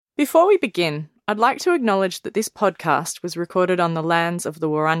Before we begin, I'd like to acknowledge that this podcast was recorded on the lands of the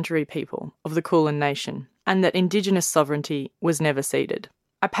Wurundjeri people of the Kulin Nation and that Indigenous sovereignty was never ceded.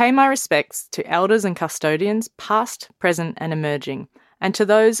 I pay my respects to elders and custodians past, present and emerging, and to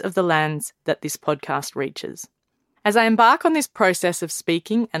those of the lands that this podcast reaches. As I embark on this process of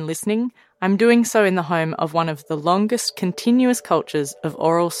speaking and listening, I'm doing so in the home of one of the longest continuous cultures of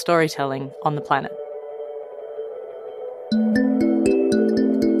oral storytelling on the planet.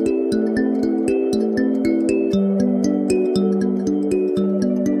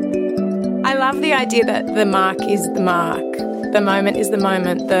 I love the idea that the mark is the mark, the moment is the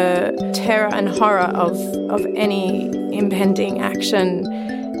moment, the terror and horror of any impending action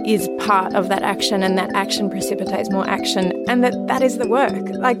is part of that action, and that action precipitates more action, and that is the work.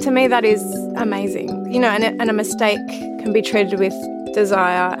 Like, to me, that is amazing. You know, and a mistake can be treated with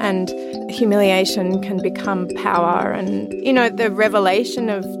desire, and humiliation can become power, and, you know, the revelation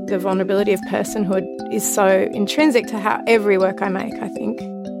of the vulnerability of personhood is so intrinsic to how every work I make, I think.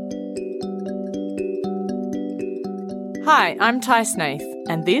 Hi, I'm Gothe-Snape,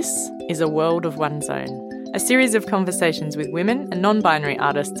 and this is A World of One's Own, a series of conversations with women and non-binary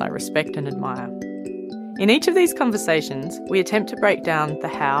artists I respect and admire. In each of these conversations, we attempt to break down the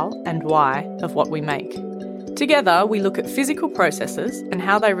how and why of what we make. Together, we look at physical processes and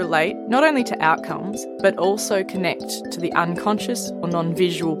how they relate not only to outcomes, but also connect to the unconscious or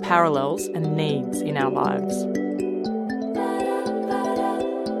non-visual parallels and needs in our lives.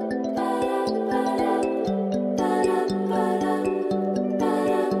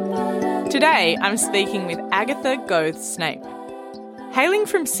 Today, I'm speaking with Agatha Gothe-Snape. Hailing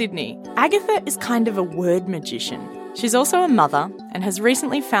from Sydney, Agatha is kind of a word magician. She's also a mother and has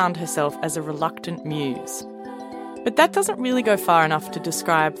recently found herself as a reluctant muse. But that doesn't really go far enough to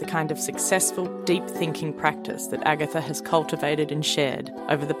describe the kind of successful, deep thinking practice that Agatha has cultivated and shared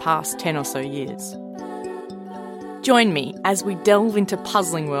over the past 10 or so years. Join me as we delve into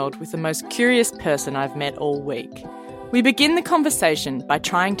Puzzling World with the most curious person I've met all week. We begin the conversation by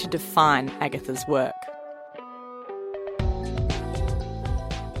trying to define Agatha's work.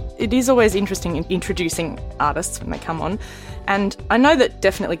 It is always interesting in introducing artists when they come on, and I know that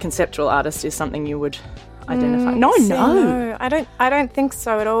definitely conceptual artist is something you would identify. No, I don't think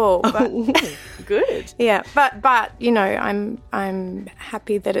so at all. But good. Yeah, but you know, I'm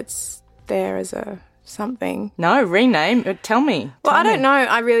happy that it's there as a something. No, rename. Tell me. Well, I don't know.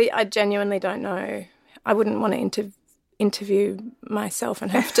 I genuinely don't know. I wouldn't want to interview myself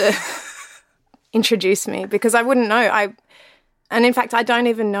and have to introduce me, because I wouldn't know. And in fact, I don't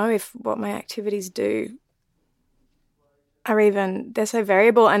even know if what my activities do are even, they're so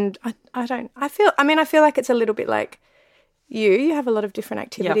variable, and I feel like it's a little bit like you have a lot of different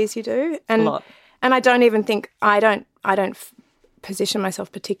activities. Yep. You do. And, a lot. And I don't even think, I don't position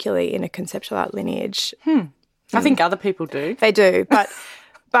myself particularly in a conceptual art lineage. I think other people do. They do, but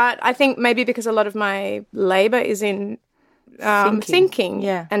I think maybe because a lot of my labour is in thinking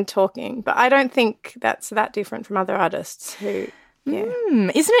and talking, but I don't think that's that different from other artists who, Isn't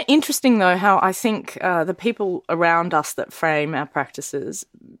it interesting, though, how I think the people around us that frame our practices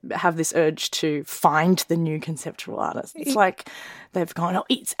have this urge to find the new conceptual artist. It's like they've gone, oh,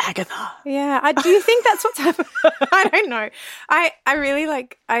 it's Agatha. Yeah, do you think that's what's happening? I don't know. I really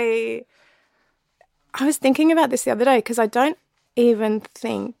I was thinking about this the other day, because I don't even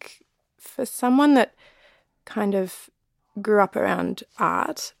think, for someone that kind of grew up around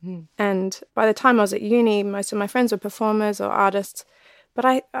art, and by the time I was at uni, most of my friends were performers or artists, but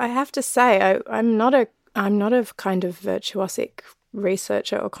I have to say I'm not a kind of virtuosic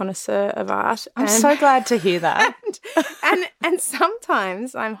researcher or connoisseur of art. I'm so glad to hear that. and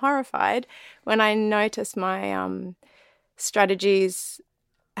sometimes I'm horrified when I notice my strategies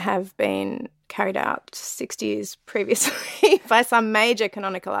have been carried out 60 years previously by some major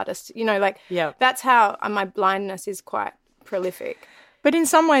canonical artist. You know, that's how my blindness is quite prolific. But in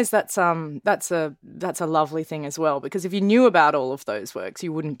some ways, that's a lovely thing as well, because if you knew about all of those works,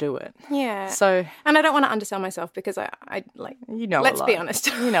 you wouldn't do it. Yeah. So, and I don't want to undersell myself, because I you know, let's be honest,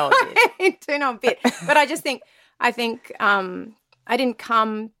 you know a bit. I do know a bit, but I think I didn't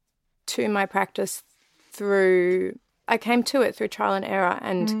come to my practice through. I came to it through trial and error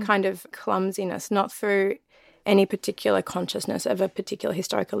and kind of clumsiness, not through any particular consciousness of a particular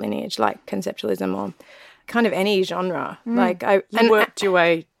historical lineage, like conceptualism or kind of any genre. You worked your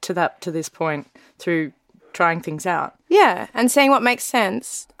way to this point through trying things out. Yeah, and seeing what makes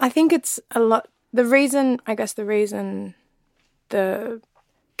sense. I think it's a lot. The reason the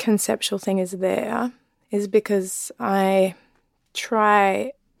conceptual thing is there is because I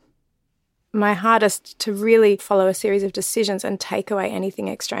try my hardest to really follow a series of decisions and take away anything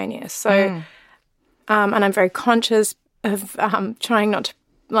extraneous. So, and I'm very conscious of trying not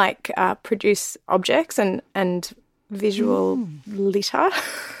to produce objects and visual litter.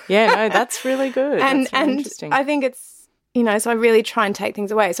 Yeah, no, that's really good. and that's really interesting. I think it's, so I really try and take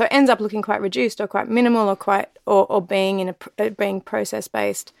things away. So it ends up looking quite reduced or quite minimal or being being process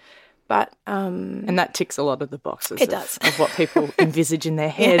based. But and that ticks a lot of the boxes. It does. Of what people envisage in their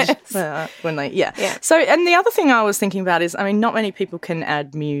head when they Yeah. So, and the other thing I was thinking about is, I mean, not many people can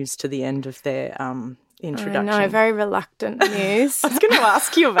add muse to the end of their introduction. I know, very reluctant muse. I was going to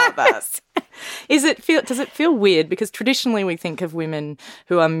ask you about that. Does it feel weird? Because traditionally we think of women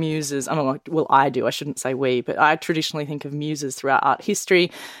who are muses. I do. I shouldn't say we, but I traditionally think of muses throughout art history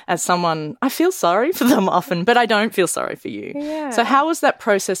as someone, I feel sorry for them often, but I don't feel sorry for you. Yeah. So how was that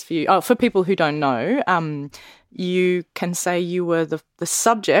process for you? Oh, for people who don't know, you can say you were the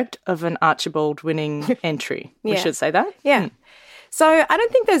subject of an Archibald winning entry. We should say that? Yeah. So I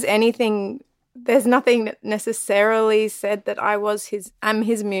don't think there's nothing that necessarily said that I'm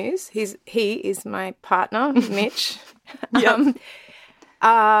his muse. He is my partner, Mitch.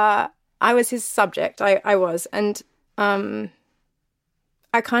 I was his subject. I was. And I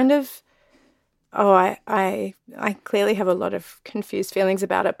kind of I clearly have a lot of confused feelings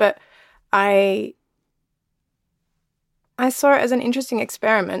about it, but I saw it as an interesting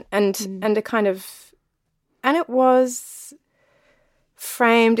experiment and a kind of, and it was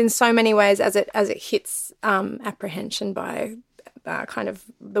framed in so many ways as it hits apprehension by kind of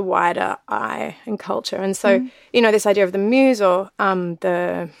the wider eye and culture. And so, this idea of the muse or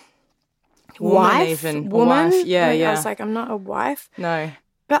the wife. Yeah, I was like, I'm not a wife. No.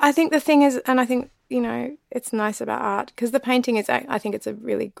 But I think the thing is, and I think, it's nice about art because the painting is, I think it's a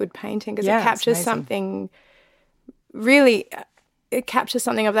really good painting because it captures something really, it captures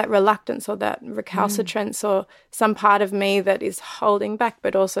something of that reluctance or that recalcitrance or some part of me that is holding back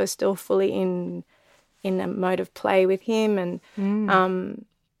but also still fully in a mode of play with him. And,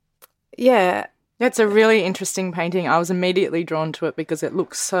 That's a really interesting painting. I was immediately drawn to it because it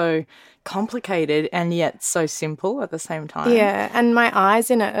looks so complicated and yet so simple at the same time. Yeah, and my eyes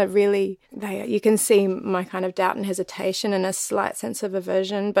in it are really, you can see my kind of doubt and hesitation and a slight sense of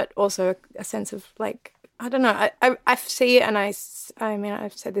aversion, but also a sense of like, I don't know, I see it and I mean,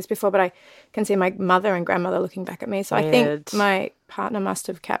 I've said this before, but I can see my mother and grandmother looking back at me. So I think my partner must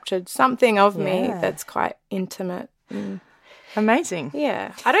have captured something of me that's quite intimate. Amazing.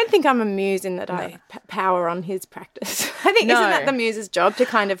 Yeah. I don't think I'm a muse in that I power on his practice. I think, isn't that the muse's job to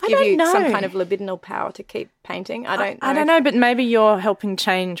kind of give you some kind of libidinal power to keep painting? I don't know, but maybe you're helping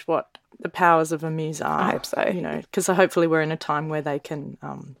change what the powers of a muse are. I hope so. Because hopefully we're in a time where they can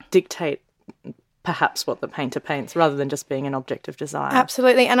dictate perhaps what the painter paints rather than just being an object of desire.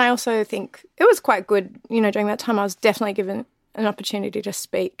 Absolutely. And I also think it was quite good, during that time I was definitely given an opportunity to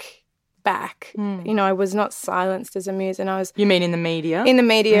speak back. I was not silenced as a muse, and I was... You mean in the media? In the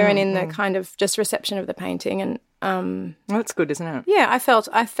media and in the kind of just reception of the painting. And well, that's good, isn't it? Yeah, I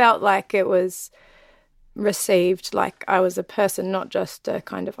felt like it was received like I was a person, not just a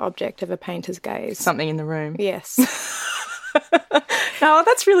kind of object of a painter's gaze. Something in the room. Yes. No,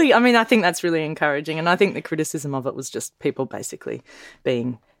 that's really, I think that's really encouraging, and I think the criticism of it was just people basically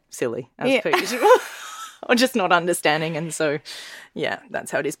being silly as per usual. Or just not understanding, and so,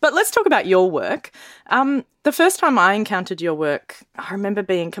 that's how it is. But let's talk about your work. The first time I encountered your work, I remember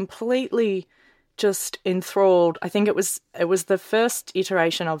being completely just enthralled. I think it was the first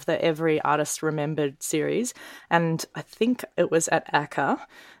iteration of the Every Artist Remembered series, and I think it was at ACCA.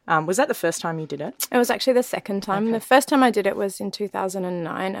 Was that the first time you did it? It was actually the second time. Okay. The first time I did it was in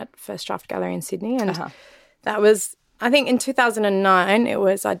 2009 at First Draft Gallery in Sydney, and that was... I think in 2009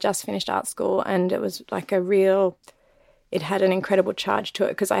 I'd just finished art school, and it was like it had an incredible charge to it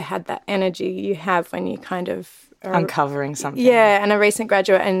because I had that energy you have when you kind of... uncovering something. Yeah, and a recent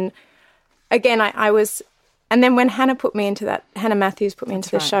graduate. And again, I was... And then when Hannah Matthews put me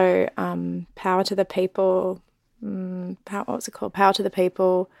into the show, Power to the People, what was it called? Power to the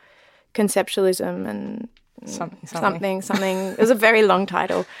People, Conceptualism and something. It was a very long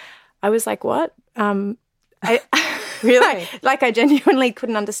title. I was like, what? Really? Like I genuinely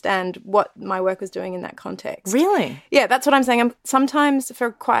couldn't understand what my work was doing in that context. Really? Yeah, that's what I'm saying. Sometimes for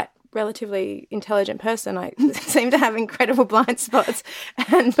a quite relatively intelligent person, I seem to have incredible blind spots.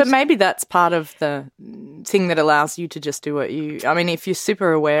 But maybe that's part of the thing that allows you to just do what you... if you're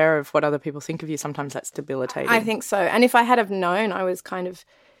super aware of what other people think of you, sometimes that's debilitating. I think so. And if I had have known I was kind of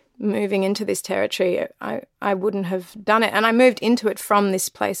moving into this territory, I wouldn't have done it. And I moved into it from this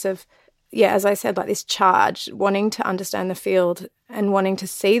place of... as I said, like this charge, wanting to understand the field wanting to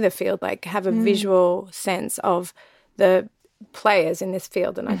see the field, like have a visual sense of the players in this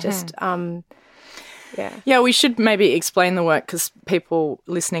field. And I just, Yeah, we should maybe explain the work because people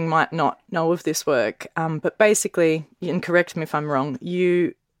listening might not know of this work. But basically, and correct me if I'm wrong,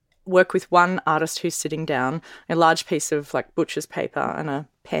 you work with one artist who's sitting down, a large piece of like butcher's paper and a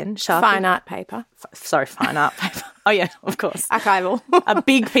pen, Sharpie. Fine art paper. Fine art paper. Oh, yeah, of course. Archival. A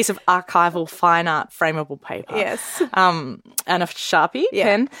big piece of archival fine art frameable paper. Yes. And a Sharpie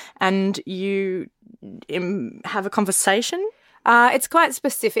pen. And you have a conversation. It's quite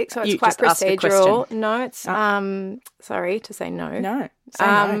specific, so it's quite procedural. No, it's sorry to say no. No. Say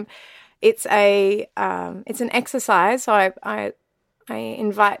no. It's an exercise. So I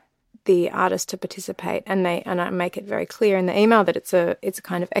invite the artist to participate, and I make it very clear in the email that it's a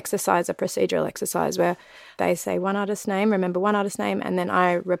kind of exercise, a procedural exercise where they say one artist's name, remember one artist's name, and then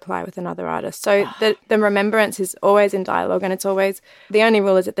I reply with another artist. So the remembrance is always in dialogue, and it's always, the only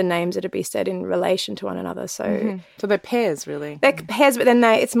rule is that the names are to be said in relation to one another. So So they're pairs, really. They're pairs, but then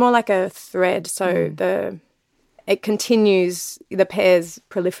it's more like a thread. So it continues, the pairs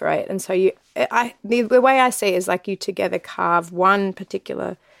proliferate, and so the way I see it is like you together carve one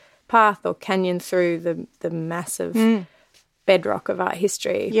particular path or canyon through the massive bedrock of art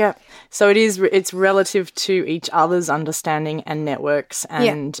history. Yeah. So it's relative to each other's understanding and networks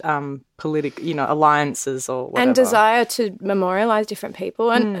and political, alliances or whatever. And desire to memorialise different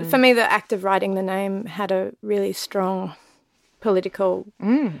people. And for me, the act of writing the name had a really strong political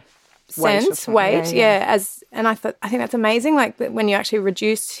weight. And I think that's amazing. Like when you actually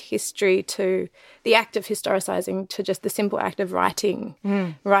reduce history to the act of historicising to just the simple act of writing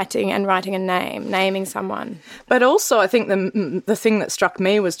a name, naming someone. But also, I think the thing that struck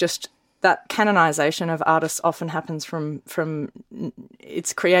me was just that canonisation of artists often happens from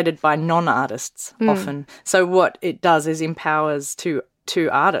it's created by non-artists often. So what it does is empowers two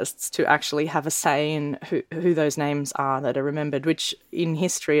artists to actually have a say in who those names are that are remembered, which in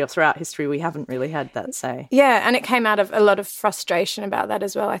history or throughout history we haven't really had that say. Yeah, and it came out of a lot of frustration about that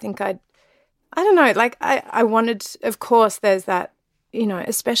as well. I think I don't know, like I wanted, of course there's that,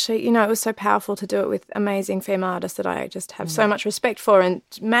 especially, it was so powerful to do it with amazing female artists that I just have so much respect for, and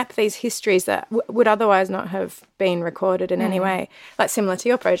map these histories that would otherwise not have been recorded in any way, like similar to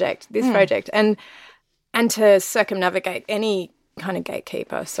your project, this project, and to circumnavigate any kind of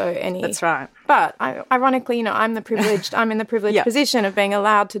gatekeeper. That's right. But ironically, I'm in the privileged position of being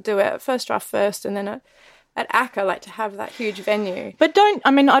allowed to do it at First Draft first, and then at ACCA, like to have that huge venue. But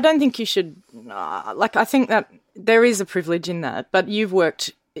I don't think you should, I think that there is a privilege in that, but you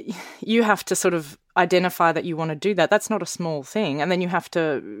have to sort of identify that you want to do that. That's not a small thing. And then you have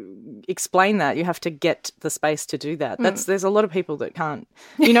to explain that. You have to get the space to do that. There's a lot of people that can't,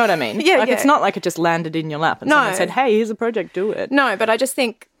 you know what I mean? It's not like it just landed in your lap and someone said, hey, here's a project, do it. No, but I just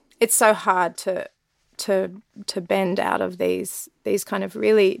think it's so hard to bend out of these kind of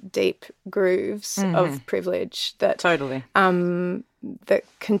really deep grooves of privilege that totally that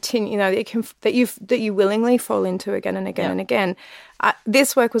continue, that you willingly fall into again and again and again.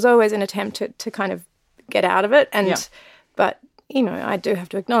 This work was always an attempt to kind of get out of it, but I do have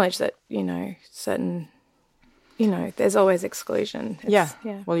to acknowledge that certain there's always exclusion.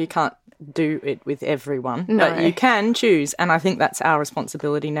 Well, you can't do it with everyone, but you can choose, and I think that's our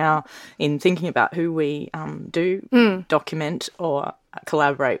responsibility now in thinking about who we do document or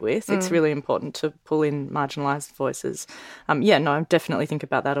collaborate with. It's really important to pull in marginalised voices. I definitely think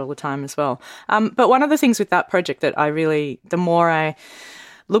about that all the time as well. But one of the things with that project that the more I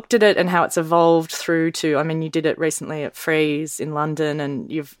looked at it and how it's evolved through to, you did it recently at Frieze in London, and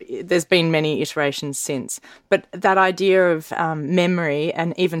there's been many iterations since. But that idea of memory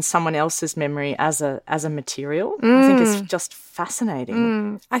and even someone else's memory as a material, I think is just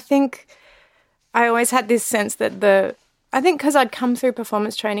fascinating. I think I always had this sense that I think because I'd come through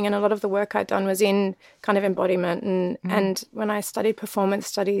performance training and a lot of the work I'd done was in kind of embodiment, and when I studied performance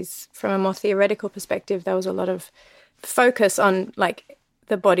studies from a more theoretical perspective, there was a lot of focus on like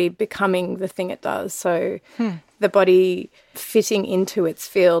the body becoming the thing it does. So the body fitting into its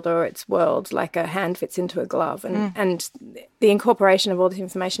field or its world like a hand fits into a glove, and the incorporation of all this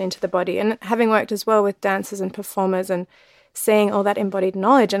information into the body. And having worked as well with dancers and performers and seeing all that embodied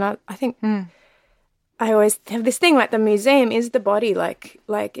knowledge, and I think I always have this thing like the museum is the body. Like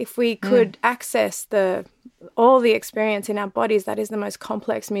if we could access all the experience in our bodies, that is the most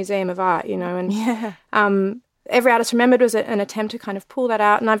complex museum of art, and Every Artist Remembered was an attempt to kind of pull that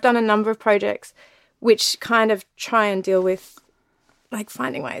out, and I've done a number of projects which kind of try and deal with like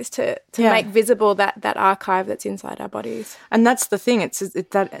finding ways to make visible that archive that's inside our bodies. And that's the thing.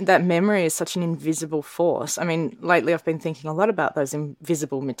 That memory is such an invisible force. I mean, lately I've been thinking a lot about those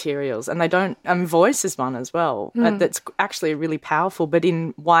invisible materials, and they don't. Voice is one as well. That's actually really powerful, but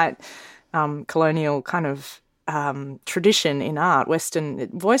in white colonial kind of tradition in art, Western,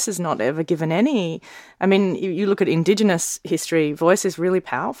 voice is not ever given any. I mean, you look at Indigenous history, voice is really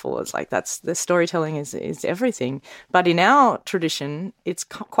powerful. It's like the storytelling is everything. But in our tradition, it's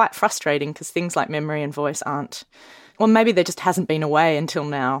quite frustrating because things like memory and voice aren't. Well, maybe there just hasn't been a way until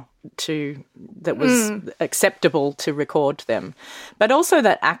now that was acceptable to record them. But also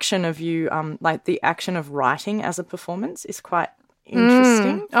that action of you, like the action of writing as a performance is quite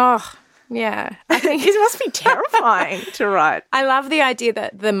interesting. Oh. Yeah. I think it must be terrifying to write. I love the idea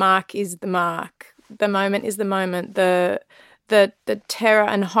that the mark is the mark. The moment is the moment. The terror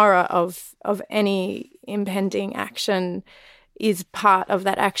and horror of any impending action is part of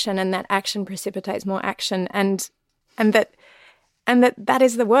that action, and that action precipitates more action, and that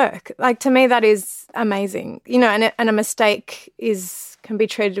is the work. Like, to me, that is amazing. And a mistake can be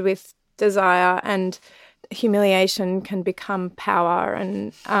treated with desire, and humiliation can become power,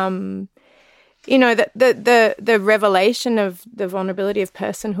 and that the revelation of the vulnerability of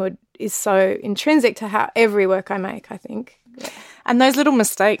personhood is so intrinsic to how every work I make, I think. Yeah. And those little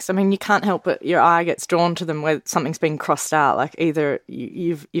mistakes, I mean, you can't help but your eye gets drawn to them where something's been crossed out. Like either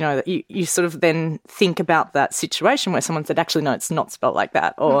you sort of then think about that situation where someone said, actually, no, it's not spelled like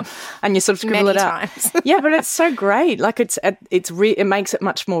that, and you sort of scribble it out. Times. Yeah, but it's so great. Like it makes it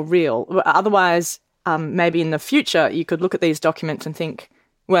much more real. Otherwise, maybe in the future you could look at these documents and think,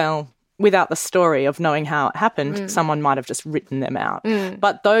 well, without the story of knowing how it happened, someone might have just written them out.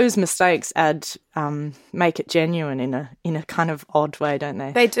 But those mistakes make it genuine in a kind of odd way, don't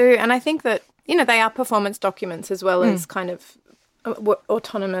they? They do, and I think that they are performance documents as well as kind of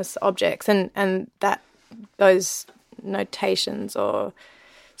autonomous objects, and that those notations or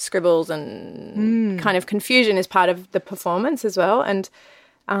scribbles and kind of confusion is part of the performance as well. And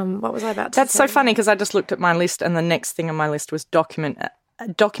what was I about to say? That's so funny because I just looked at my list, and the next thing on my list was document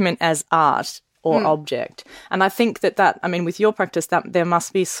as art or object. And I think that I mean, with your practice, that there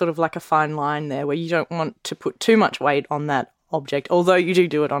must be sort of like a fine line there where you don't want to put too much weight on that object, although you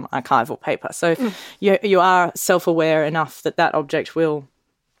do it on archival paper. So you are self-aware enough that object will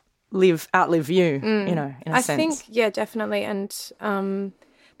outlive you, in a sense. I think, yeah, definitely. And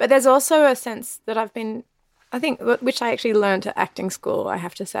but there's also a sense that which I actually learned at acting school, I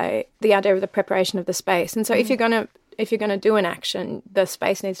have to say, the idea of the preparation of the space. And so if you're going to do an action, the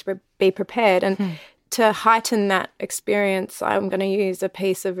space needs to be prepared. And to heighten that experience, I'm going to use a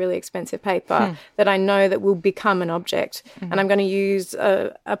piece of really expensive paper that I know that will become an object. And I'm going to use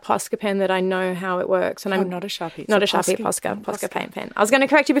a Posca pen that I know how it works. And I'm not a Sharpie. Not a Sharpie, Posca paint pen. I was going to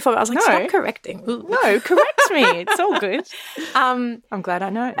correct you before, but I was like, no. Stop correcting. No, correct me. It's all good. I'm glad I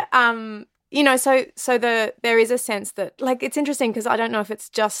know. There is a sense that, like, it's interesting because I don't know if it's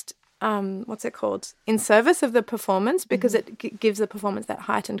just what's it called, in service of the performance, because it gives the performance that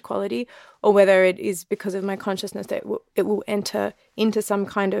heightened quality, or whether it is because of my consciousness that it will enter into some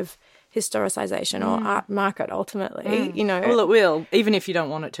kind of historicisation or art market ultimately, Well, it will. Even if you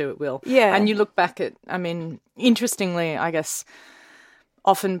don't want it to, it will. Yeah. And you look back at, I mean, interestingly, I guess,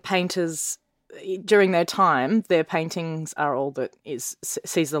 often painters, during their time, their paintings are all that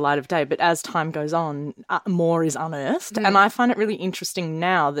sees the light of day. But as time goes on, more is unearthed. And I find it really interesting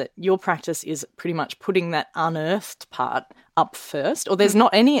now that your practice is pretty much putting that unearthed part up first, or there's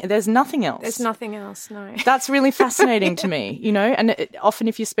nothing else. There's nothing else, no. That's really fascinating to me, And often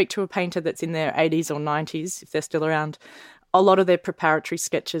if you speak to a painter that's in their 80s or 90s, if they're still around, a lot of their preparatory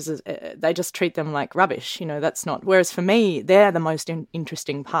sketches, they just treat them like rubbish. That's not. Whereas for me, they're the most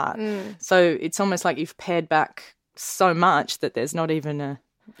interesting part. So it's almost like you've pared back so much that there's not even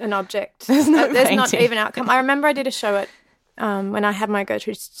an object. There's not even outcome. I remember I did a show at when I had my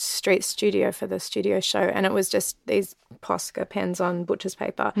Gothe-Snape studio for the studio show, and it was just these Posca pens on butcher's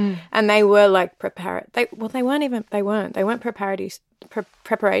paper, and they were like they weren't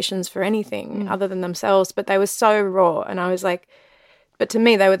preparations for anything other than themselves, but they were so raw, and I was like, but to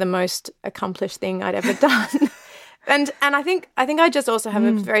me they were the most accomplished thing I'd ever done. and I think I just also have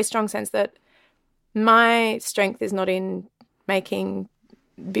a very strong sense that my strength is not in making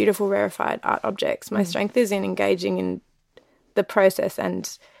beautiful rarefied art objects. My strength is in engaging in the process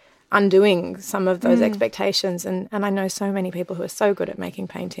and undoing some of those expectations. And I know so many people who are so good at making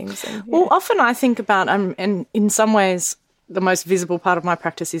paintings. And, Well, often I think about, and in some ways the most visible part of my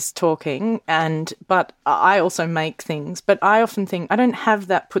practice is talking, but I also make things. But I often think I don't have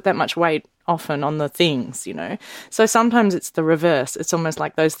put that much weight often on the things, you know. So sometimes it's the reverse. It's almost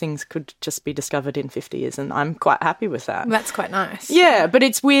like those things could just be discovered in 50 years, and I'm quite happy with that. That's quite nice. Yeah, but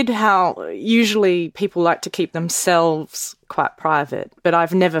it's weird how usually people like to keep themselves quite private, but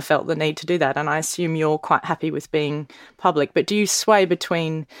I've never felt the need to do that, and I assume you're quite happy with being public. But do you sway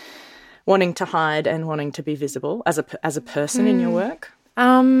between wanting to hide and wanting to be visible as a person in your work?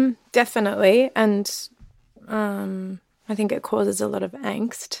 Definitely, and I think it causes a lot of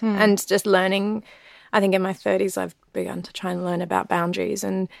angst and just learning. I think in my 30s I've begun to try and learn about boundaries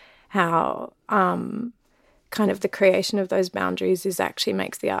and how kind of the creation of those boundaries actually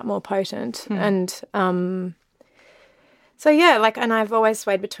makes the art more potent. And so yeah, like, and I've always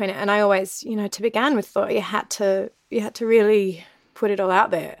swayed between it, and I always, you know, to begin with thought you had to really put it all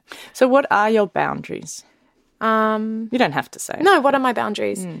out there. So what are your boundaries? You don't have to say. No, what are my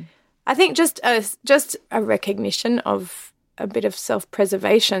boundaries? I think just a recognition of a bit of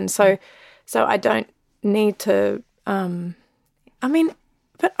self-preservation. So I don't need to. But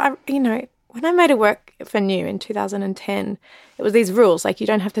I, you know, when I made a work for New in 2010, it was these rules like you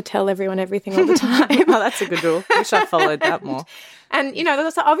don't have to tell everyone everything all the time. Oh, that's a good rule. Wish I followed that more. And you know,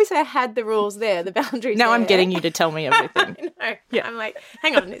 so obviously I had the rules there, the boundaries. Now there. I'm getting you to tell me everything. I know. Yeah. I'm like,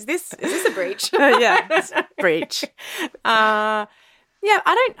 hang on, is this a breach? Yeah, it's a breach. Yeah,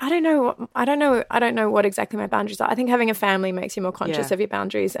 I don't know what exactly my boundaries are. I think having a family makes you more conscious of your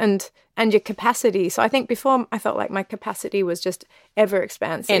boundaries and your capacity. So I think before I felt like my capacity was just ever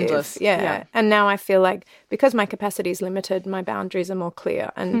expansive. Endless. Yeah. And now I feel like because my capacity is limited, my boundaries are more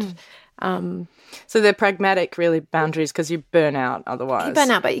clear. And so they're pragmatic, really, boundaries, because you burn out otherwise. You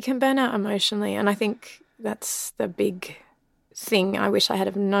burn out, but you can burn out emotionally. And I think that's the big thing I wish I had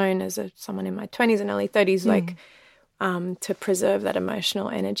have known as someone in my 20s and early 30s, like to preserve that emotional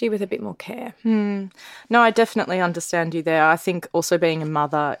energy with a bit more care. No, I definitely understand you there. I think also being a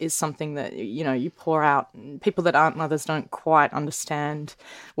mother is something that, you know, you pour out. People that aren't mothers don't quite understand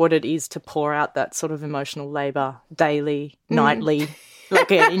what it is to pour out that sort of emotional labour daily, nightly,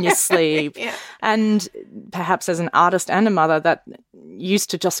 like in your sleep. Yeah. And perhaps as an artist and a mother, that used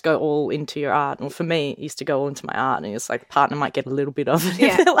to just go all into your art. Well, for me, it used to go all into my art, and it's like the partner might get a little bit of it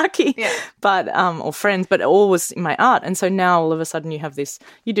if they're lucky, but or friends, but it all was in my art. And so now all of a sudden you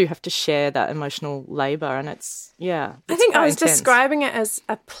do have to share that emotional labour, and it's I think I was describing it as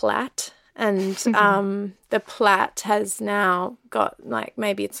a plait. And the plait has now got, like,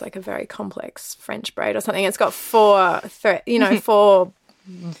 maybe it's like a very complex French braid or something. It's got four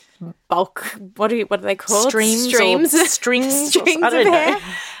bulk. What do they call strings of hair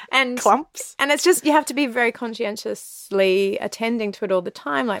and clumps. And it's just you have to be very conscientiously attending to it all the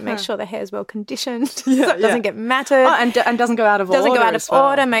time. Like make sure the hair is well conditioned, so it doesn't get matted, and doesn't go out of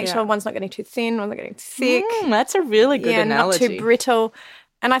order. Make sure one's not getting too thin, one's not getting too thick. That's a really good analogy. Not too brittle.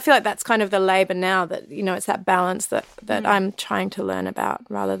 And I feel like that's kind of the labour now that, you know, it's that balance that I'm trying to learn about,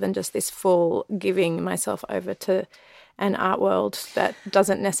 rather than just this full giving myself over to an art world that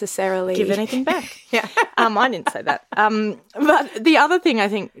doesn't necessarily give anything back. I didn't say that. But the other thing I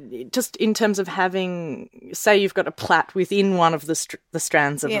think, just in terms of having, say you've got a plait within one of the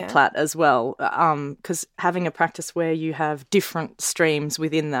strands of a plait as well, because having a practice where you have different streams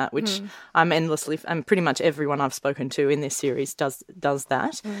within that, which and pretty much everyone I've spoken to in this series does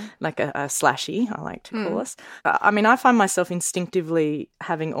that, like a slashy, I like to call us. I mean, I find myself instinctively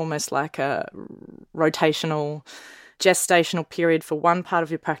having almost like a rotational gestational period for one part of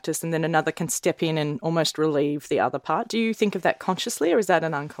your practice, and then another can step in and almost relieve the other part. Do you think of that consciously, or is that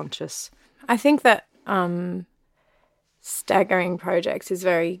an unconscious? I think that staggering projects is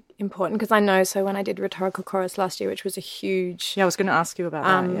very important, because I know, so when I did rhetorical chorus last year, which was a huge... Yeah, I was going to ask you about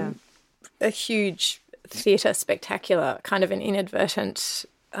that, a huge theatre spectacular, kind of an inadvertent...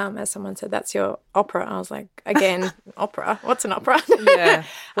 as someone said, that's your opera. I was like, again, opera? What's an opera? Yeah,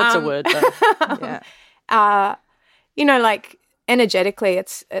 what's a word, though? Yeah. You know, like energetically,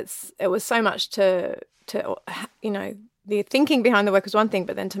 it was so much to you know, the thinking behind the work was one thing,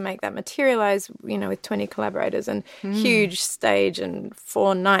 but then to make that materialize, you know, with 20 collaborators and huge stage and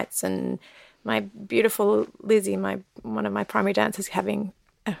 4 nights, and my beautiful Lizzie, one of my primary dancers, having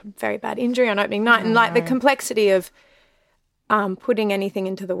a very bad injury on opening night, and like the complexity of putting anything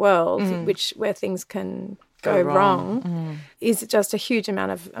into the world, where things can go wrong, is just a huge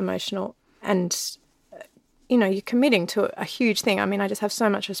amount of emotional and. You know, you're committing to a huge thing. I mean, I just have so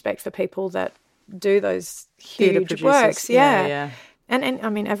much respect for people that do those huge works. Yeah. And I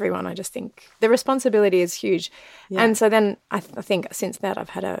mean, everyone, I just think the responsibility is huge. Yeah. And so then I think since that I've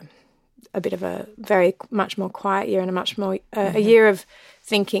had a a bit of a very much more quiet year and a much more a year of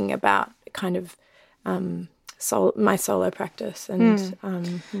thinking about kind of my solo practice.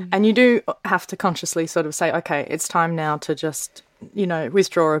 And you do have to consciously sort of say, okay, it's time now to just,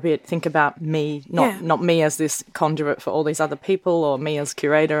 withdraw a bit, think about me, not me as this conduit for all these other people, or me as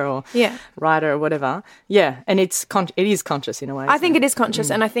curator or writer or whatever. Yeah, and it is conscious in a way. I think it is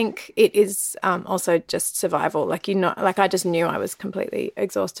conscious, and I think it is also just survival. Like I just knew I was completely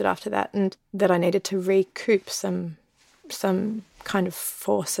exhausted after that, and that I needed to recoup some kind of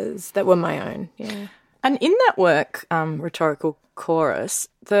forces that were my own. Yeah. And in that work, Rhetorical Chorus,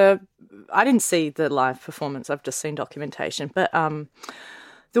 I didn't see the live performance, I've just seen documentation, but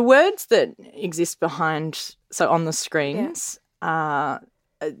the words that exist behind, so on the screens, how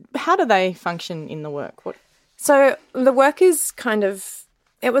do they function in the work? So the work is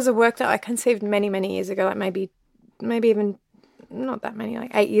it was a work that I conceived many, many years ago, like maybe even not that many,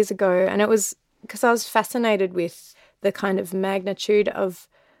 like 8 years ago, and it was because I was fascinated with the kind of magnitude of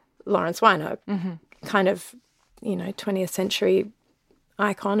Lawrence Weiner, kind of, 20th century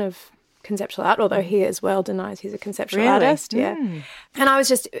icon of conceptual art, although he as well denies he's a conceptual artist. Yeah.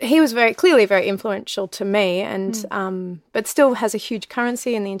 And he was very clearly very influential to me, and but still has a huge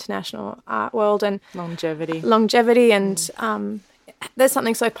currency in the international art world and longevity and there's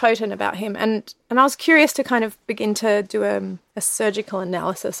something so potent about him, and I was curious to kind of begin to do a surgical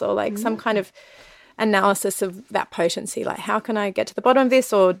analysis, or like some kind of analysis of that potency, like how can I get to the bottom of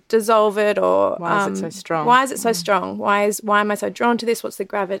this or dissolve it, or why is it so strong? Why is it so strong? Why am I so drawn to this? What's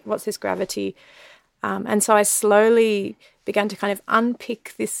this gravity? And so I slowly began to kind of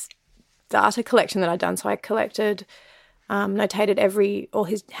unpick this data collection that I'd done. So I collected, notated all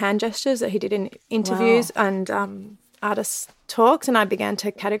his hand gestures that he did in interviews and artist talks, and I began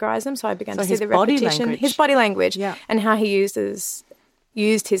to categorize them. So I began to see the repetition, his body language, and how he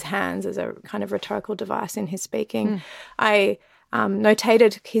used his hands as a kind of rhetorical device in his speaking. I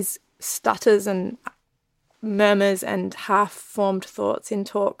notated his stutters and murmurs and half-formed thoughts in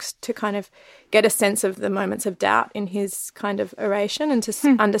talks to kind of get a sense of the moments of doubt in his kind of oration, and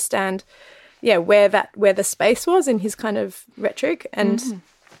to understand, where the space was in his kind of rhetoric. And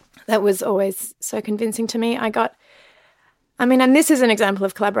that was always so convincing to me. And this is an example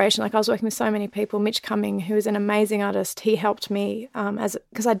of collaboration. Like, I was working with so many people. Mitch Cumming, who is an amazing artist, he helped me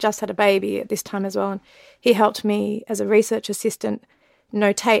because I'd just had a baby at this time as well, and he helped me as a research assistant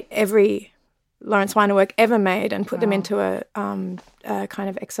notate every Lawrence Weiner work ever made and put them into a kind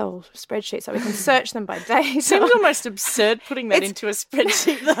of Excel spreadsheet so we can search them by date. Seems almost absurd putting that into a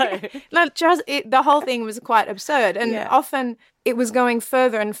spreadsheet, though. The whole thing was quite absurd, and often it was going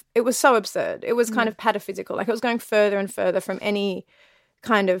further, and it was so absurd. It was kind of pataphysical, like it was going further and further from any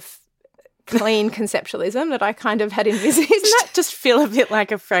kind of clean conceptualism that I kind of had envisaged. Doesn't that just feel a bit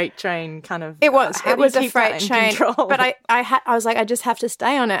like a freight train kind of? It was a freight train, but I was like, I just have to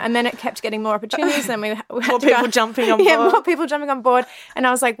stay on it, and then it kept getting more opportunities, and we had more people jumping on board. Yeah, more people jumping on board, and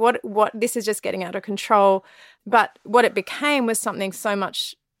I was like, what? This is just getting out of control. But what it became was something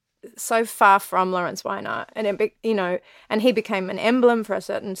so far from Lawrence Weiner, and and he became an emblem for a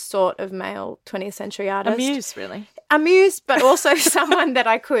certain sort of male 20th century artist. Amused, but also someone that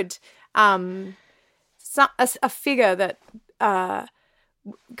I could. A figure that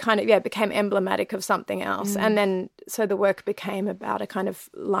became emblematic of something else, and then so the work became about a kind of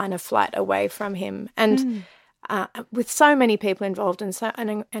line of flight away from him, and with so many people involved, and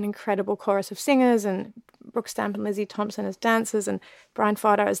an incredible chorus of singers, and Brooke Stamp and Lizzie Thompson as dancers, and Brian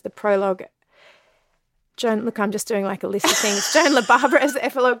Fodder as the prologue. I'm just doing like a list of things. Joan LaBarbera as the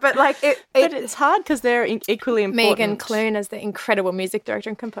epilogue, but like but it's hard because they're equally important. Megan Clune as the incredible music director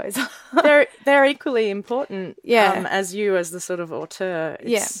and composer. they're equally important. Yeah, as you as the sort of auteur.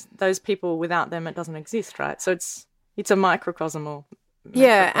 Those people, without them, it doesn't exist, right? So it's a microcosm or.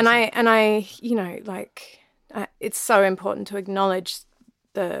 Yeah, and I it's so important to acknowledge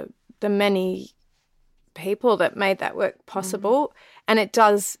the many people that made that work possible, and it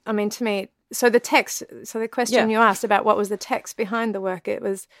does. I mean, to me. So the question you asked about what was the text behind the work, it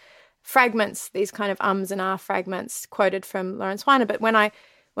was fragments, these kind of ums and ah fragments quoted from Lawrence Weiner. But when I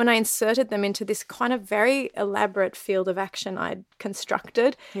inserted them into this kind of very elaborate field of action I'd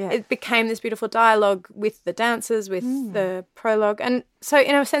constructed, it became this beautiful dialogue with the dancers, with the prologue. And so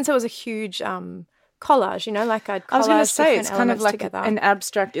in a sense it was a huge collage, like I'd collage. I was going to say, it's kind of like together. An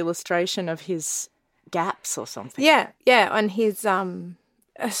abstract illustration of his gaps or something. Yeah, and his...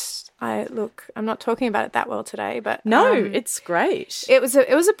 I'm not talking about it that well today, but no, it's great. It was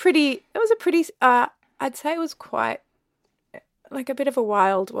a pretty. I'd say it was quite like a bit of a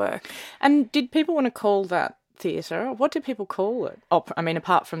wild work. And did people want to call that theatre. What do people call it?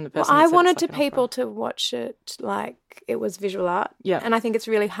 Apart from the person. Well, I that said wanted it's like people opera. to watch it like it was visual art. Yeah. And I think it's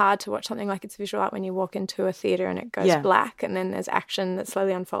really hard to watch something like it's visual art when you walk into a theatre and it goes black and then there's action that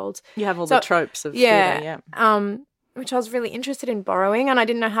slowly unfolds. You have all the tropes of theatre, which I was really interested in borrowing, and I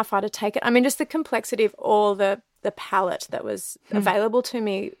didn't know how far to take it. I mean, just the complexity of all the palette that was available to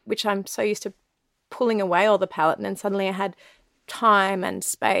me, which I'm so used to pulling away all the palette, and then suddenly I had time and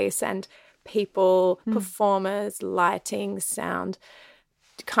space and people, performers, lighting, sound,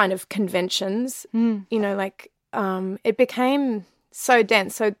 kind of conventions, it became so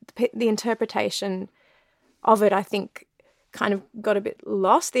dense. So the interpretation of it, I think, kind of got a bit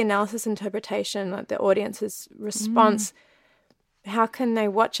lost. The analysis interpretation, like the audience's response, how can they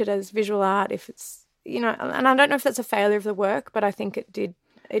watch it as visual art if it's, and I don't know if that's a failure of the work, but I think it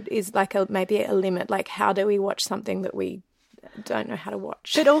is like maybe a limit. Like, how do we watch something that we don't know how to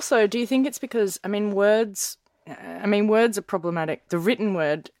watch? But also, do you think it's because, words are problematic. The written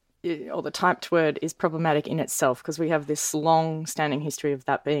word or the typed word is problematic in itself because we have this long-standing history of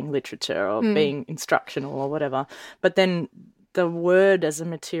that being literature or being instructional or whatever. But then the word as a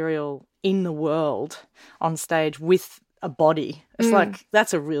material in the world on stage with a body, it's like,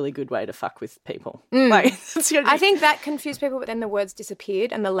 that's a really good way to fuck with people. Like, I think that confused people, but then the words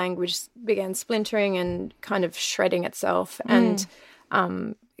disappeared and the language began splintering and kind of shredding itself and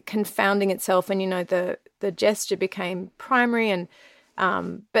confounding itself, and the gesture became primary, and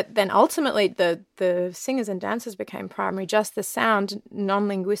but then ultimately the singers and dancers became primary. Just the sound,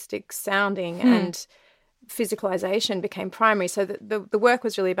 non-linguistic sounding and physicalization became primary. So the work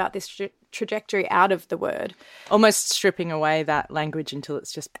was really about this trajectory out of the word. Almost stripping away that language until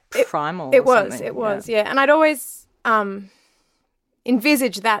it's just primal. It was, yeah. And I'd always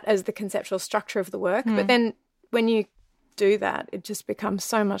envisaged that as the conceptual structure of the work. But then when you do that, it just becomes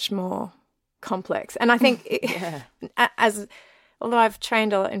so much more complex. And I think although I've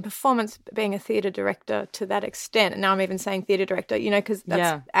trained a lot in performance, being a theatre director to that extent, and now I'm even saying theatre director, because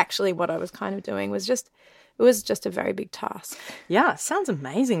that's actually what I was kind of doing, it was just a very big task. Yeah, sounds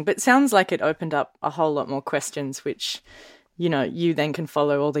amazing, but sounds like it opened up a whole lot more questions, which, you then can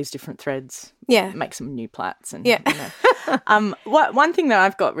follow all these different threads, make some new plats. And, one thing that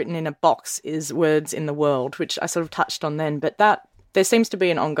I've got written in a box is words in the world, which I sort of touched on then, but there seems to be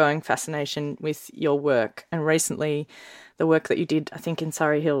an ongoing fascination with your work, and recently the work that you did, I think, in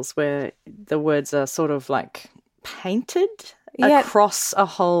Surrey Hills, where the words are sort of like painted across a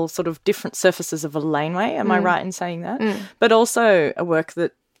whole sort of different surfaces of a laneway. Am I right in saying that? But also a work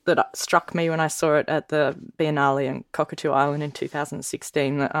that struck me when I saw it at the Biennale in Cockatoo Island in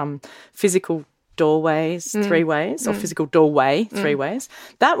 2016, the physical doorways three ways, or physical doorway three ways.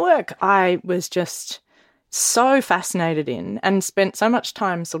 That work I was just so fascinated in and spent so much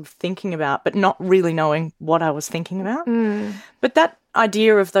time sort of thinking about, but not really knowing what I was thinking about. But that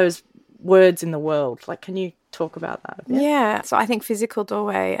idea of those words in the world, like, can you talk about that a bit? Yeah. So I think Physical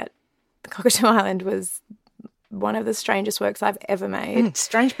Doorway at the Cockatoo Island was one of the strangest works I've ever made.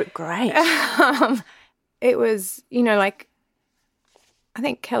 Strange but great. It was, I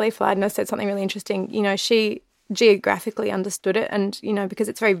think Kelly Fleidner said something really interesting. She geographically understood it, and because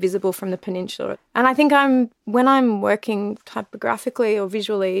it's very visible from the peninsula. And I think when I'm working typographically or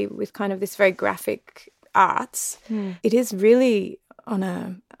visually with kind of this very graphic arts, it is really on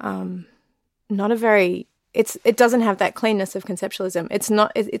a not a very it doesn't have that cleanness of conceptualism.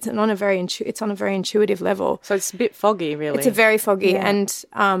 It's on a very intuitive level. So it's a bit foggy, really. It's a very foggy, and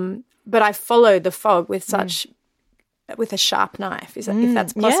but I follow the fog with such. With a sharp knife, if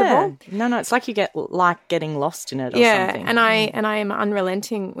that's possible. Yeah. No, it's like you get getting lost in it or something. And I am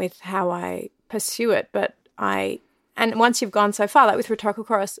unrelenting with how I pursue it, but and once you've gone so far, like with Rhetorical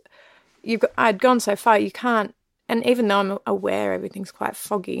Chorus, I'd gone so far, you can't, and even though I'm aware everything's quite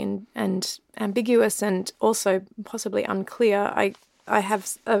foggy and ambiguous and also possibly unclear, I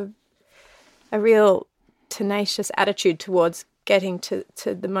have a real tenacious attitude towards getting to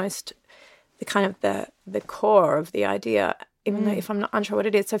the most the kind of the core of the idea, even though if I'm not unsure what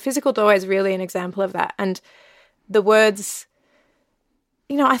it is. So Physical Doorway is really an example of that. And the words,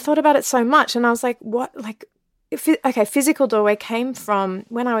 I thought about it so much, and I was like, what? Like, Physical Doorway came from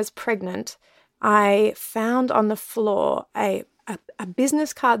when I was pregnant. I found on the floor a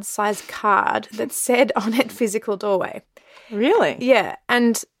business card size card that said on it Physical Doorway. Really? Yeah.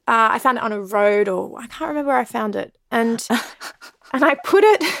 And I found it on a road, or I can't remember where I found it. And I put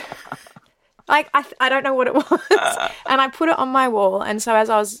it... Like, I don't know what it was. And I put it on my wall. And so as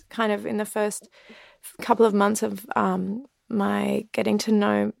I was kind of in the first couple of months of my getting to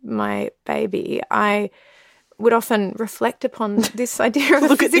know my baby, I would often reflect upon this idea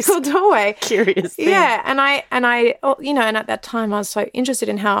of a physical doorway. Curious thing. Yeah, and I, and at that time I was so interested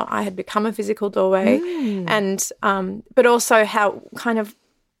in how I had become a physical doorway, and but also how kind of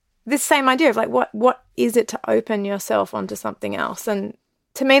this same idea of like what is it to open yourself onto something else. And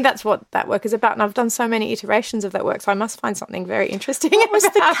to me, that's what that work is about. And I've done so many iterations of that work, so I must find something very interesting. What was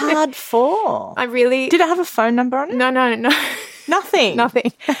the card for? Did it have a phone number on it? No. Nothing.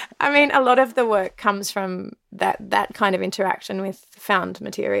 Nothing. I mean, a lot of the work comes from that kind of interaction with found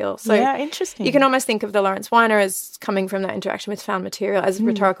material. So yeah, interesting. You can almost think of the Lawrence Weiner as coming from that interaction with found material as a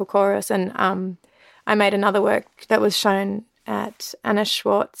rhetorical chorus. And I made another work that was shown at Anna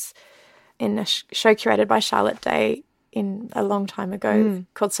Schwartz in a show curated by Charlotte Day in a long time ago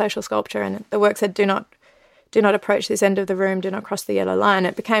called Social Sculpture. And the work said, do not approach this end of the room, do not cross the yellow line.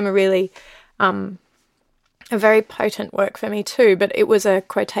 It became a really a very potent work for me too, but it was a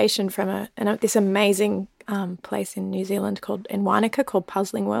quotation from this amazing place in New Zealand in Wanaka called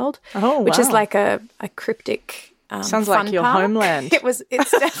Puzzling World, which is like a cryptic sounds like your homeland.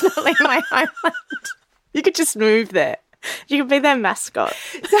 It's definitely my homeland. You could just move there. You could be their mascot.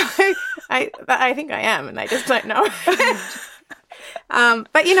 So I think I am, and they just don't know.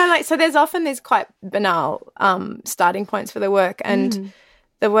 But so there's often these quite banal starting points for the work, and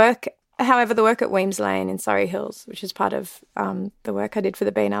the work at Weems Lane in Surrey Hills, which is part of the work I did for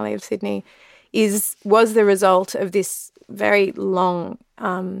the Biennale of Sydney, was the result of this very long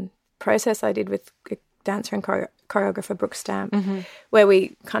process I did with a dancer and choreographer Brooke Stamp, where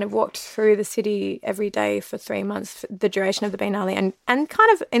we kind of walked through the city every day for 3 months, for the duration of the Biennale, and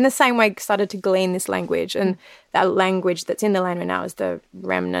kind of in the same way started to glean this language, and that language that's in the laneway now is the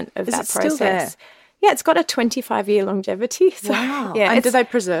remnant of that process. Still there? Yeah, it's got a 25-year longevity. So, wow. Yeah, and do they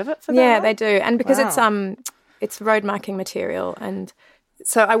preserve it for that? Yeah, they do. And because it's road marking material, and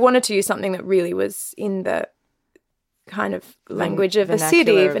so I wanted to use something that really was in the kind of language of a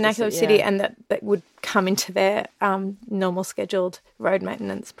city, vernacular of a city, and that would come into their normal scheduled road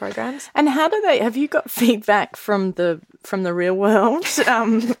maintenance programs. And how do have you got feedback from the real world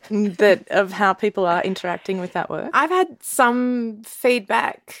of how people are interacting with that work? I've had some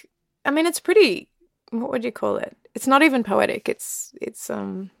feedback. I mean, it's pretty, what would you call it? It's not even poetic. It's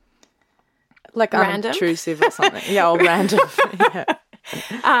like random, unobtrusive or something. Yeah, or random. Yeah.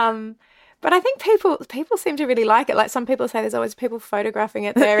 But I think people seem to really like it. Like some people say there's always people photographing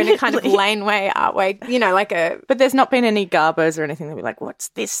it there in a kind of laneway, art way, like a... But there's not been any garbos or anything that be like, what's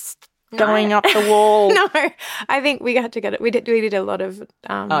this going up the wall? No, I think we had to get it. We did a lot of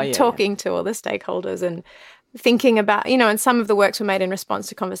talking to all the stakeholders and thinking about, and some of the works were made in response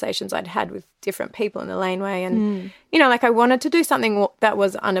to conversations I'd had with different people in the laneway. And, I wanted to do something that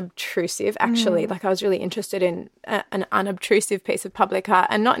was unobtrusive, actually. Like I was really interested in an unobtrusive piece of public art,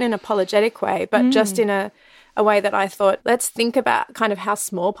 and not in an apologetic way, but just in a way that I thought, let's think about kind of how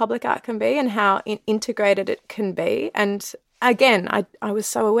small public art can be and how integrated it can be. And again, I was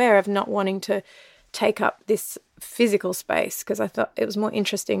so aware of not wanting to take up this physical space because I thought it was more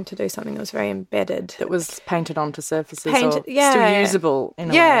interesting to do something that was very embedded. That was painted onto surfaces or still usable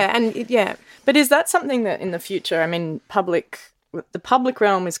in a way. Yeah. But is that something that in the future, I mean, the public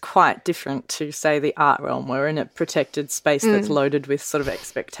realm is quite different to, say, the art realm. We're in a protected space that's loaded with sort of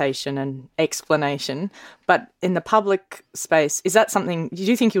expectation and explanation. But in the public space, is that something, do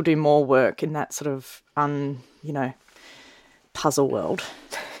you think you'll do more work in that sort of, puzzle world?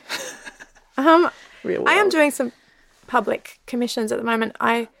 Real world. I am doing some public commissions at the moment.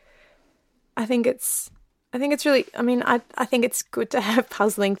 I think it's really, I think it's good to have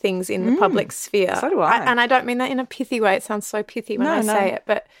puzzling things in the public sphere. So do I. And I don't mean that in a pithy way. It sounds so pithy when I say it.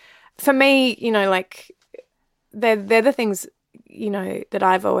 But for me, they're the things, that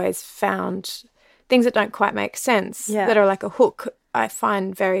I've always found, things that don't quite make sense, that are like a hook, I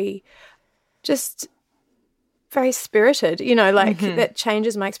find very spirited, that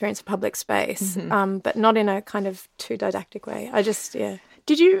changes my experience of public space, but not in a kind of too didactic way.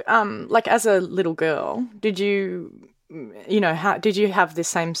 Did you, as a little girl, did you have this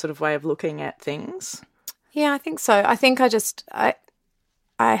same sort of way of looking at things? Yeah, I think so. I think I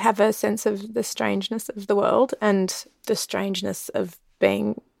have a sense of the strangeness of the world and the strangeness of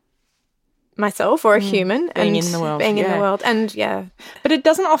being myself or a human being and in the world. Being in the world. And but it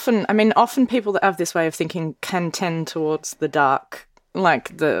doesn't often people that have this way of thinking can tend towards the dark,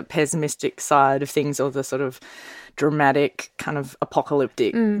 like the pessimistic side of things, or the sort of dramatic kind of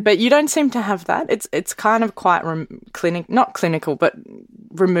apocalyptic. But you don't seem to have that. It's kind of quite not clinical, but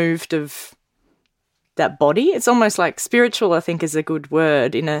removed of that body. It's almost like spiritual, I think, is a good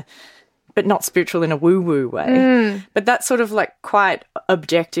word, in a but not spiritual in a woo-woo way. But that's sort of like quite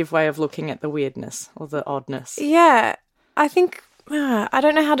objective way of looking at the weirdness or the oddness. Yeah, I think I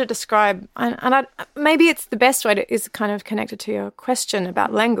don't know how to describe, and maybe it's the best way is kind of connected to your question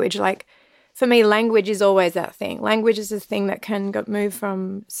about language. Like for me, language is always that thing. Language is a thing that can move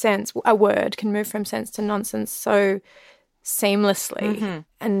from sense. A word can move from sense to nonsense so seamlessly,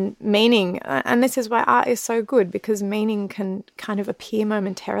 and meaning. And this is why art is so good, because meaning can kind of appear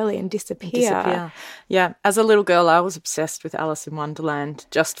momentarily and disappear. Yeah. As a little girl, I was obsessed with Alice in Wonderland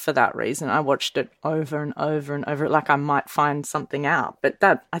just for that reason. I watched it over and over and over, like I might find something out. But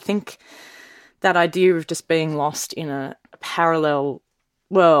I think that idea of just being lost in a parallel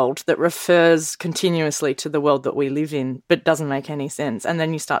world that refers continuously to the world that we live in but doesn't make any sense, and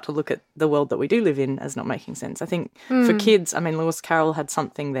then you start to look at the world that we do live in as not making sense. I think for kids, I mean, Lewis Carroll had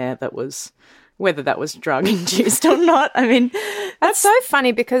something there that was, whether that was drug induced or not, I mean, that's so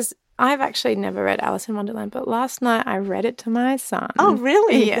funny, because I've actually never read Alice in Wonderland, but last night I read it to my son. Oh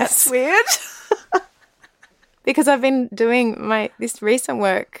really? Yes. That's weird. Because I've been doing this recent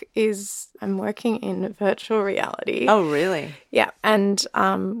work is I'm working in virtual reality. Oh, really? Yeah, and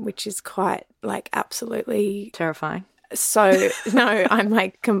which is quite like absolutely terrifying. So no, I'm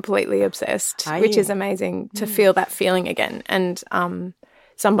like completely obsessed, which is amazing to feel that feeling again. And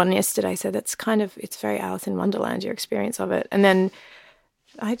someone yesterday said it's very Alice in Wonderland, your experience of it. And then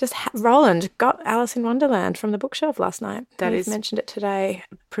Roland got Alice in Wonderland from the bookshelf last night. You've mentioned it today.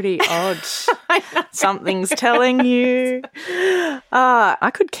 Pretty odd. Something's telling you.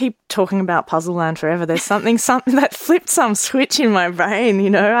 I could keep talking about Puzzleland forever. There's something that flipped some switch in my brain, you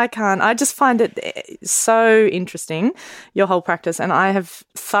know. I just find it so interesting, your whole practice, and I have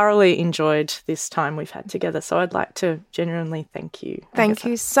thoroughly enjoyed this time we've had together. So I'd like to genuinely thank you. Thank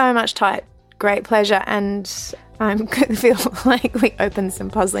you so much, Ty. Great pleasure, and I feel like we opened some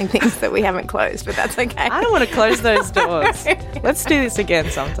puzzling things that we haven't closed, but that's okay. I don't want to close those doors. Let's do this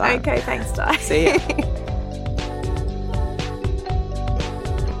again sometime. Okay, thanks, Di. See ya.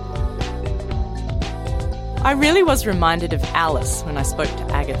 I really was reminded of Alice when I spoke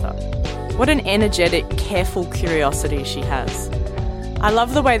to Agatha. What an energetic, careful curiosity she has. I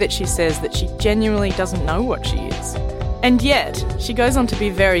love the way that she says that she genuinely doesn't know what she is. And yet, she goes on to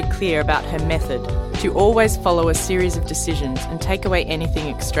be very clear about her method, to always follow a series of decisions and take away anything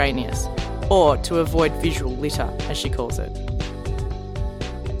extraneous, or to avoid visual litter, as she calls it.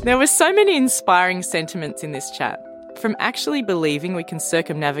 There were so many inspiring sentiments in this chat, from actually believing we can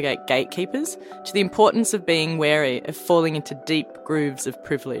circumnavigate gatekeepers to the importance of being wary of falling into deep grooves of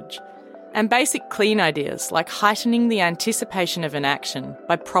privilege, and basic clean ideas like heightening the anticipation of an action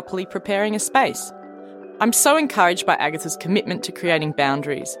by properly preparing a space. I'm so encouraged by Agatha's commitment to creating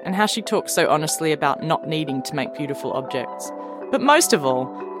boundaries and how she talks so honestly about not needing to make beautiful objects. But most of all,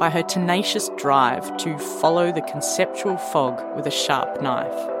 by her tenacious drive to follow the conceptual fog with a sharp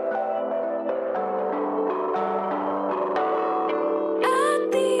knife.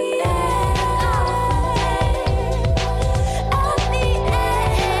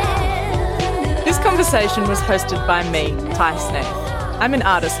 This conversation was hosted by me, Gothe-Snape. I'm an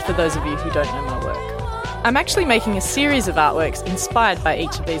artist, for those of you who don't know my work. I'm actually making a series of artworks inspired by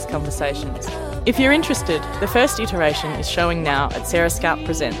each of these conversations. If you're interested, the first iteration is showing now at Sarah Scout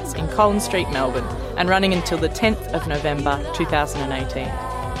Presents in Collins Street, Melbourne, and running until the 10th of November 2018.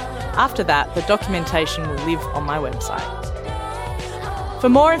 After that, the documentation will live on my website. For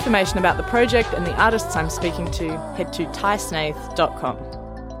more information about the project and the artists I'm speaking to, head to tysnaith.com.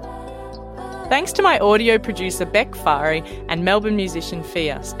 Thanks to my audio producer Beck Fari and Melbourne musician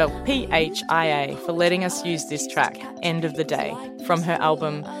Fia, spelled Phia, for letting us use this track, End of the Day, from her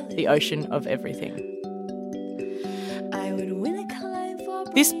album The Ocean of Everything.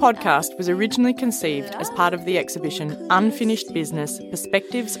 This podcast was originally conceived as part of the exhibition Unfinished Business,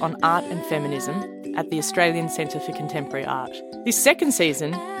 Perspectives on Art and Feminism at the Australian Centre for Contemporary Art. This second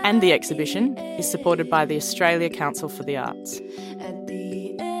season and the exhibition is supported by the Australia Council for the Arts.